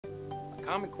A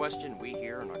common question we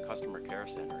hear in our customer care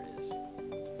center is,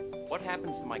 what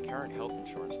happens to my current health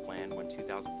insurance plan when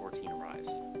 2014 arrives?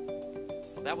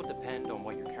 Well, that will depend on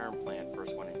what your current plan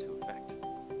first went into effect,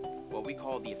 what we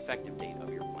call the effective date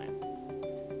of your plan.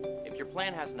 If your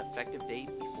plan has an effective date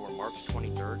before March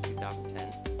 23rd,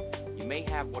 2010, you may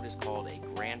have what is called a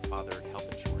grandfathered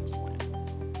health insurance plan,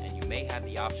 and you may have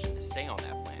the option to stay on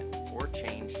that plan or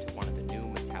change to one of the new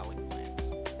metallic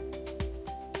plans.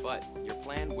 But your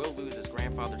plan will lose its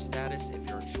grandfathered status if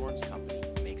your insurance company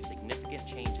makes significant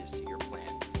changes to your plan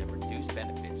that reduce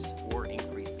benefits or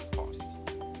increase its costs.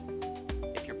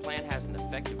 If your plan has an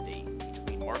effective date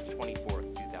between March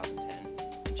 24th, 2010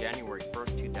 and January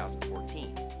 1st,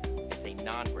 2014, it's a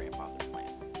non-grandfathered plan,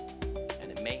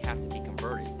 and it may have to be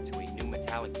converted to a new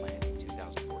metallic plan in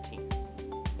 2014.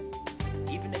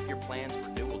 Even if your plan's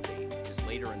renewal date is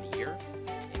later in the year,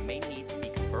 it may need to be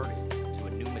converted to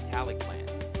a new metallic plan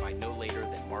by no later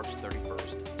than March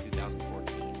 31st,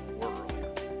 2014 or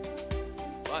earlier.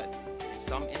 But in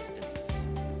some instances,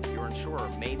 your insurer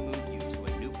may move you to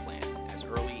a new plan as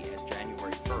early as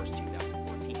January 1st,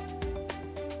 2014.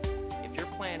 If your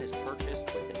plan is purchased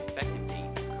with an effective date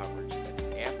of coverage that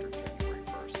is after January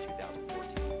 1st,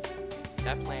 2014,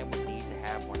 that plan would need to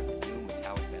have one of the new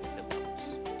metallic benefits